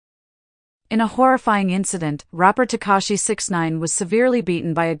In a horrifying incident, rapper Tekashi 6ix9ine was severely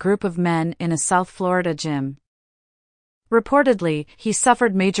beaten by a group of men in a South Florida gym. Reportedly, he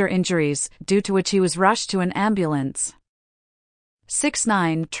suffered major injuries, due to which he was rushed to an ambulance.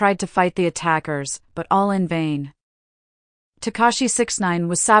 6ix9ine tried to fight the attackers, but all in vain. Tekashi 6ix9ine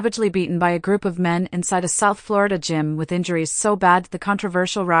was savagely beaten by a group of men inside a South Florida gym with injuries so bad the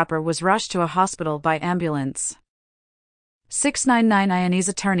controversial rapper was rushed to a hospital by ambulance. 6ix9ine's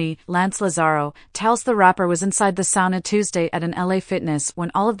attorney, Lance Lazaro, tells the rapper was inside the sauna Tuesday at an LA Fitness when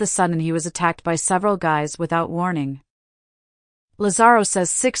all of the sudden he was attacked by several guys without warning. Lazaro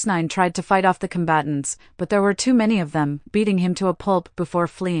says 6ix9ine tried to fight off the combatants, but there were too many of them, beating him to a pulp before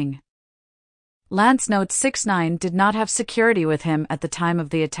fleeing. Lance notes 6ix9ine did not have security with him at the time of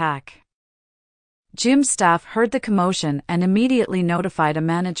the attack. Gym staff heard the commotion and immediately notified a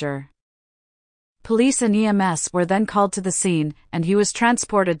manager. Police and EMS were then called to the scene, and he was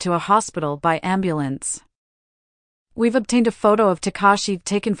transported to a hospital by ambulance. We've obtained a photo of Tekashi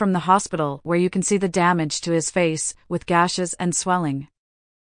taken from the hospital where you can see the damage to his face, with gashes and swelling.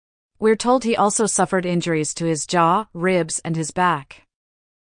 We're told he also suffered injuries to his jaw, ribs and his back.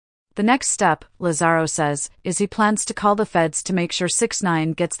 The next step, Lazaro says, is he plans to call the feds to make sure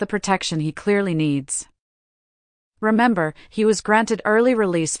 6ix9ine gets the protection he clearly needs. Remember, he was granted early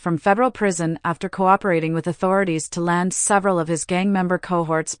release from federal prison after cooperating with authorities to land several of his gang member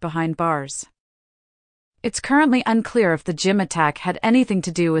cohorts behind bars. It's currently unclear if the gym attack had anything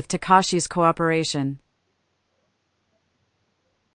to do with Tekashi's cooperation.